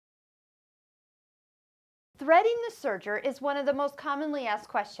Threading the serger is one of the most commonly asked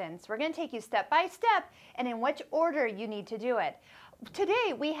questions. We're going to take you step by step and in which order you need to do it.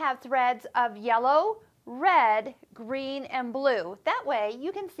 Today we have threads of yellow, red, green, and blue. That way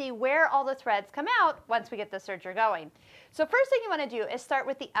you can see where all the threads come out once we get the serger going. So first thing you want to do is start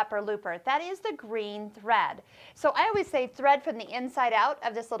with the upper looper. That is the green thread. So I always say thread from the inside out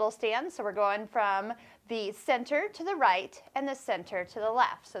of this little stand. So we're going from the center to the right and the center to the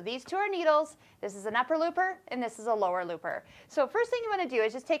left. So these two are needles. This is an upper looper and this is a lower looper. So first thing you want to do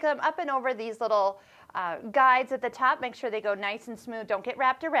is just take them up and over these little guides at the top. Make sure they go nice and smooth, don't get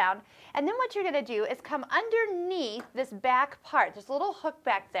wrapped around. And then what you're going to do is come underneath this back part. There's a little hook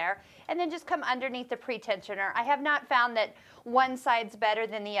back there, and then just come underneath the pre-tensioner. I have not found that one side's better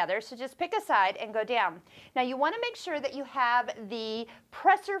than the other, so just pick a side and go down. Now you want to make sure that you have the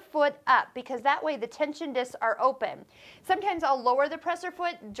presser foot up, because that way the tension discs are open. Sometimes I'll lower the presser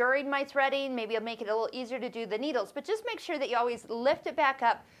foot during my threading. Maybe it'll make it a little easier to do the needles, but just make sure that you always lift it back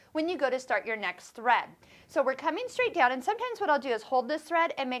up when you go to start your next thread. So we're coming straight down, and sometimes what I'll do is hold this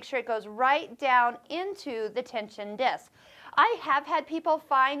thread and make sure it goes right down into the tension disc. I have had people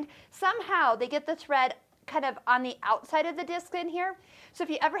find somehow they get the thread kind of on the outside of the disc in here. So if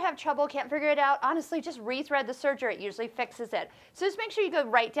you ever have trouble, can't figure it out, honestly, just rethread the serger. It usually fixes it. So just make sure you go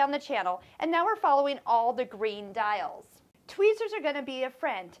right down the channel. And now we're following all the green dials. Tweezers are going to be a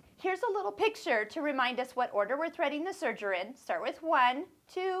friend. Here's a little picture to remind us what order we're threading the serger in. Start with 1,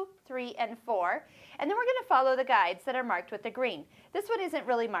 2, 3, and 4. And then we're going to follow the guides that are marked with the green. This one isn't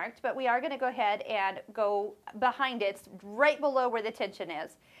really marked, but we are going to go ahead and go behind it, right below where the tension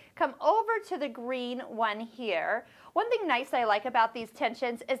is. Come over to the green one here. One thing nice I like about these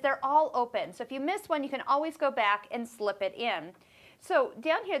tensions is they're all open. So if you miss one, you can always go back and slip it in. So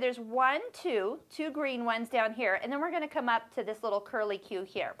down here, there's two green ones down here, and then we're going to come up to this little curly Q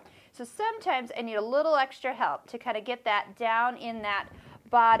here. So sometimes I need a little extra help to kind of get that down in that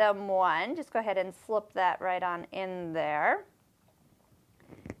bottom one. Just go ahead and slip that right on in there.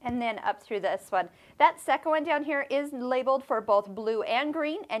 And then up through this one. That second one down here is labeled for both blue and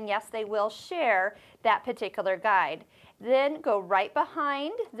green, and yes, they will share that particular guide. Then go right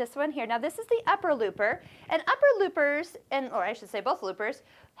behind this one here. Now this is the upper looper, and upper loopers, or I should say both loopers,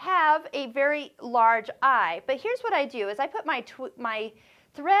 have a very large eye. But here's what I do is I put my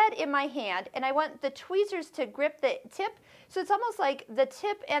thread in my hand, and I want the tweezers to grip the tip, so it's almost like the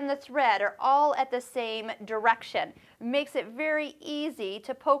tip and the thread are all at the same direction. Makes it very easy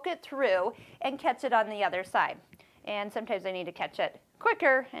to poke it through and catch it on the other side. And sometimes I need to catch it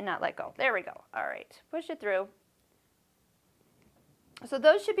quicker and not let go. There we go. All right, push it through. So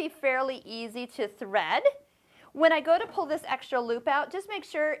those should be fairly easy to thread. When I go to pull this extra loop out, just make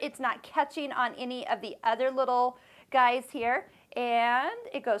sure it's not catching on any of the other little guys here, and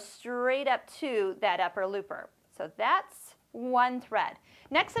it goes straight up to that upper looper. So that's one thread.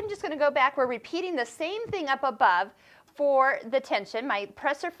 Next, I'm just going to go back. We're repeating the same thing up above for the tension. My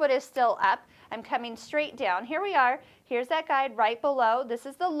presser foot is still up. I'm coming straight down. Here we are. Here's that guide right below. This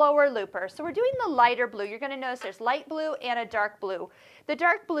is the lower looper. So we're doing the lighter blue. You're going to notice there's light blue and a dark blue. The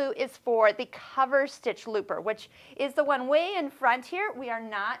dark blue is for the cover stitch looper, which is the one way in front here. We are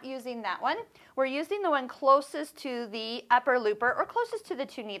not using that one. We're using the one closest to the upper looper, or closest to the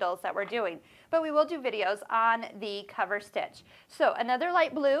two needles that we're doing. But we will do videos on the cover stitch. So another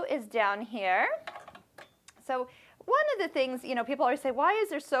light blue is down here. So one of the things, people always say, why is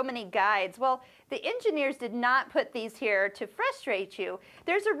there so many guides? Well, the engineers did not put these here to frustrate you.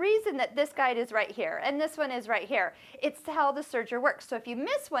 There's a reason that this guide is right here and this one is right here. It's how the serger works. So if you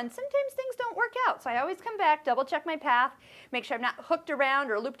miss one, sometimes things don't work out. So I always come back, double check my path, make sure I'm not hooked around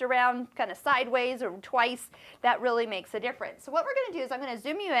or looped around kind of sideways or twice. That really makes a difference. So what we're going to do is I'm going to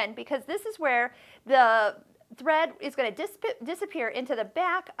zoom you in, because this is where the thread is going to disappear into the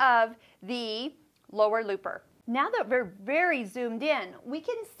back of the lower looper. Now that we're very zoomed in, we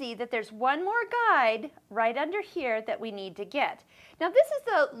can see that there's one more guide right under here that we need to get. Now this is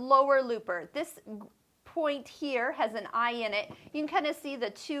the lower looper. This point here has an eye in it. You can kind of see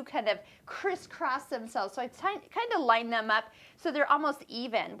the two kind of crisscross themselves. So I kind of line them up so they're almost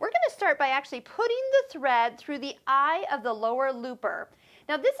even. We're going to start by actually putting the thread through the eye of the lower looper.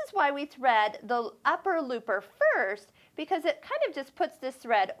 Now this is why we thread the upper looper first, because it kind of just puts this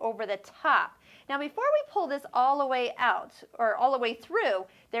thread over the top. Now before we pull this all the way out, or all the way through,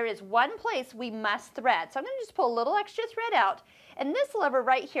 there is one place we must thread. So I'm going to just pull a little extra thread out, and this lever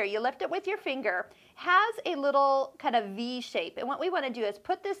right here, you lift it with your finger, has a little kind of V shape. And what we want to do is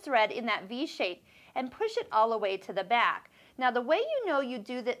put this thread in that V shape and push it all the way to the back. Now the way you know you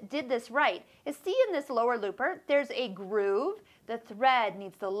did this right is, see in this lower looper, there's a groove. The thread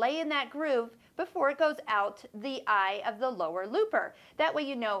needs to lay in that groove, before it goes out the eye of the lower looper. That way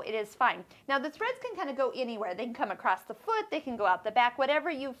you know it is fine. Now the threads can kind of go anywhere. They can come across the foot, they can go out the back, whatever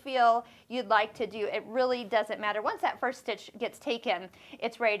you feel you'd like to do. It really doesn't matter. Once that first stitch gets taken,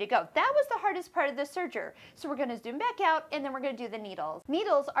 it's ready to go. That was the hardest part of the serger. So we're going to zoom back out and then we're going to do the needles.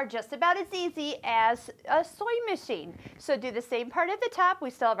 Needles are just about as easy as a sewing machine. So do the same part at the top.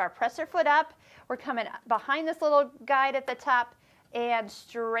 We still have our presser foot up. We're coming behind this little guide at the top and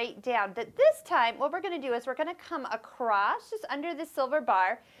straight down. But this time, what we're going to do is we're going to come across just under the silver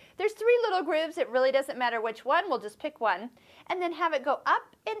bar. There's 3 little grooves. It really doesn't matter which one. We'll just pick one and then have it go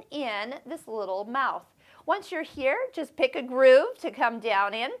up and in this little mouth. Once you're here, just pick a groove to come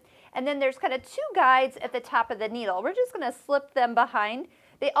down in. And then there's kind of 2 guides at the top of the needle. We're just going to slip them behind.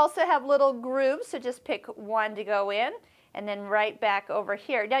 They also have little grooves, so just pick one to go in and then right back over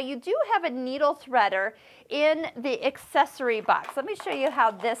here. Now you do have a needle threader in the accessory box. Let me show you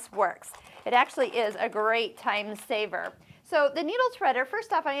how this works. It actually is a great time saver. So the needle threader,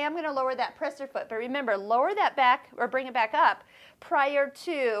 first off, I am going to lower that presser foot, but remember, lower that back or bring it back up prior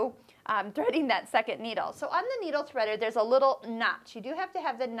to threading that second needle. So on the needle threader, there's a little notch. You do have to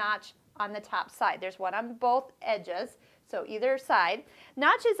have the notch on the top side. There's one on both edges, so either side.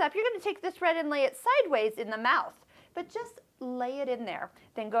 Notch is up. You're going to take the thread and lay it sideways in the mouth, but just lay it in there.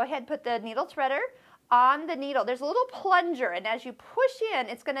 Then go ahead and put the needle threader on the needle. There's a little plunger, and as you push in,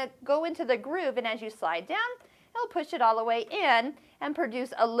 it's going to go into the groove, and as you slide down, it'll push it all the way in and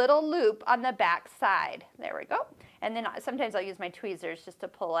produce a little loop on the back side. There we go. And then sometimes I'll use my tweezers just to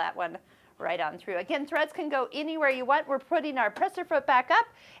pull that one right on through. Again, threads can go anywhere you want. We're putting our presser foot back up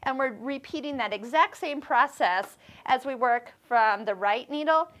and we're repeating that exact same process as we work from the right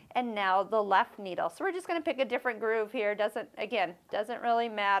needle and now the left needle. So we're just going to pick a different groove here. Doesn't really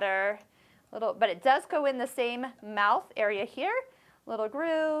matter. But it does go in the same mouth area here. Little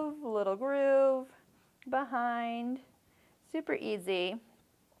groove, behind. Super easy.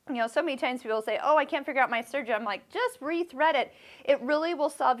 You know, so many times people say, oh, I can't figure out my serger. I'm like, just rethread it. It really will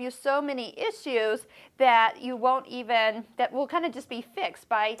solve you so many issues that you won't even, that will kind of just be fixed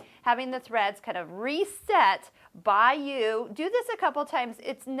by having the threads kind of reset by you. Do this a couple times.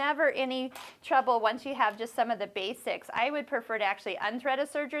 It's never any trouble once you have just some of the basics. I would prefer to actually unthread a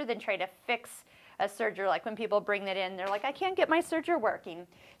serger than try to fix a serger. Like when people bring that in, they're like, I can't get my serger working.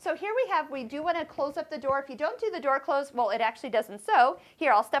 So here we do want to close up the door. If you don't do the door close, well, it actually doesn't sew.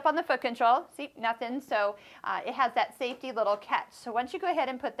 Here, I'll step on the foot control. See, nothing. So it has that safety little catch. So once you go ahead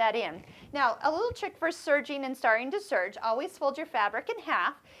and put that in. Now, a little trick for serging and starting to serge, always fold your fabric in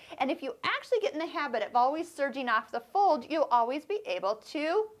half. And if you actually get in the habit of always serging off the fold, you'll always be able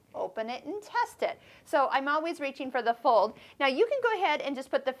to open it and test it. So I'm always reaching for the fold. Now you can go ahead and just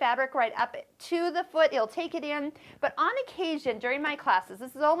put the fabric right up to the foot. It'll take it in. But on occasion during my classes,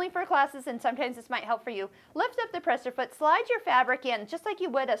 this is only for classes and sometimes this might help for you, lift up the presser foot, slide your fabric in just like you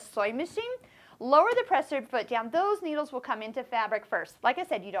would a sewing machine. Lower the presser foot down. Those needles will come into fabric first. Like I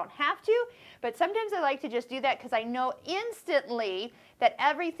said, you don't have to, but sometimes I like to just do that because I know instantly that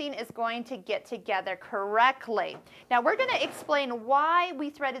everything is going to get together correctly. Now we're going to explain why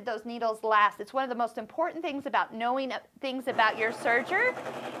we threaded those needles last. It's one of the most important things about knowing things about your serger,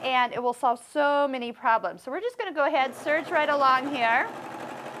 and it will solve so many problems. So we're just going to go ahead, serge right along here.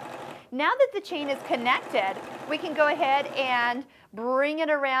 Now that the chain is connected, we can go ahead and bring it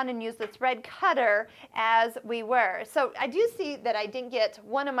around and use the thread cutter as we were. So I do see that I didn't get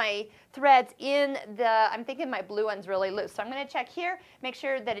one of my threads in I'm thinking my blue one's really loose. So I'm going to check here, make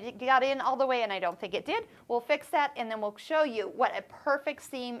sure that it got in all the way, and I don't think it did. We'll fix that and then we'll show you what a perfect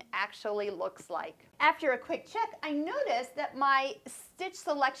seam actually looks like. After a quick check, I noticed that my stitch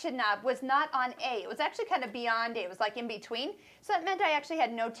selection knob was not on A. It was actually kind of beyond A. It was like in between. So it meant I actually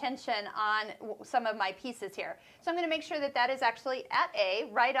had no tension on some of my pieces here. So I'm going to make sure that that is actually at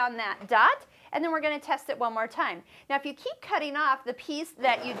A, right on that dot, and then we're going to test it one more time. Now if you keep cutting off the piece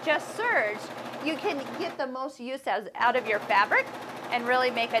that you just serged, you can get the most use out of your fabric and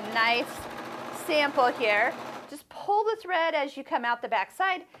really make a nice sample here. Just pull the thread as you come out the back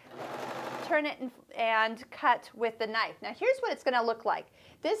side, turn it and cut with the knife. Now here's what it's going to look like.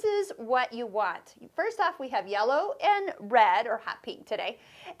 This is what you want. First off, we have yellow and red, or hot pink today,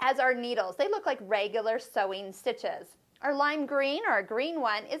 as our needles. They look like regular sewing stitches. Our lime green, or our green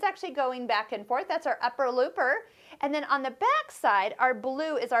one, is actually going back and forth. That's our upper looper. And then on the back side, our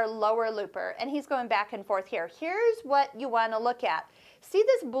blue is our lower looper, and he's going back and forth here. Here's what you want to look at. See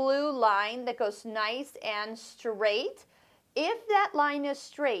this blue line that goes nice and straight? If that line is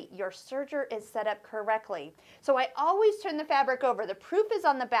straight, your serger is set up correctly. So I always turn the fabric over. The proof is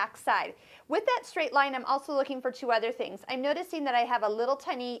on the back side. With that straight line, I'm also looking for two other things. I'm noticing that I have a little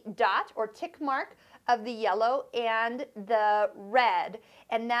tiny dot or tick mark of the yellow and the red,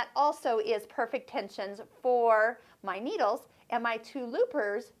 and that also is perfect tensions for my needles, and my two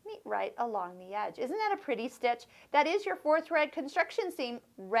loopers meet right along the edge. Isn't that a pretty stitch? That is your 4-thread construction seam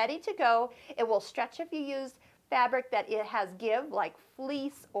ready to go. It will stretch if you use fabric that it has give, like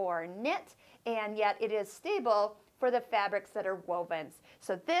fleece or knit, and yet it is stable for the fabrics that are wovens.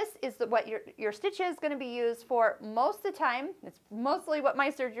 So this is what your stitch is going to be used for most of the time. It's mostly what my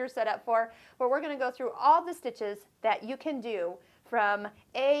serger is set up for, but we're going to go through all the stitches that you can do from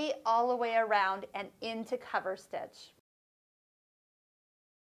A all the way around and into cover stitch.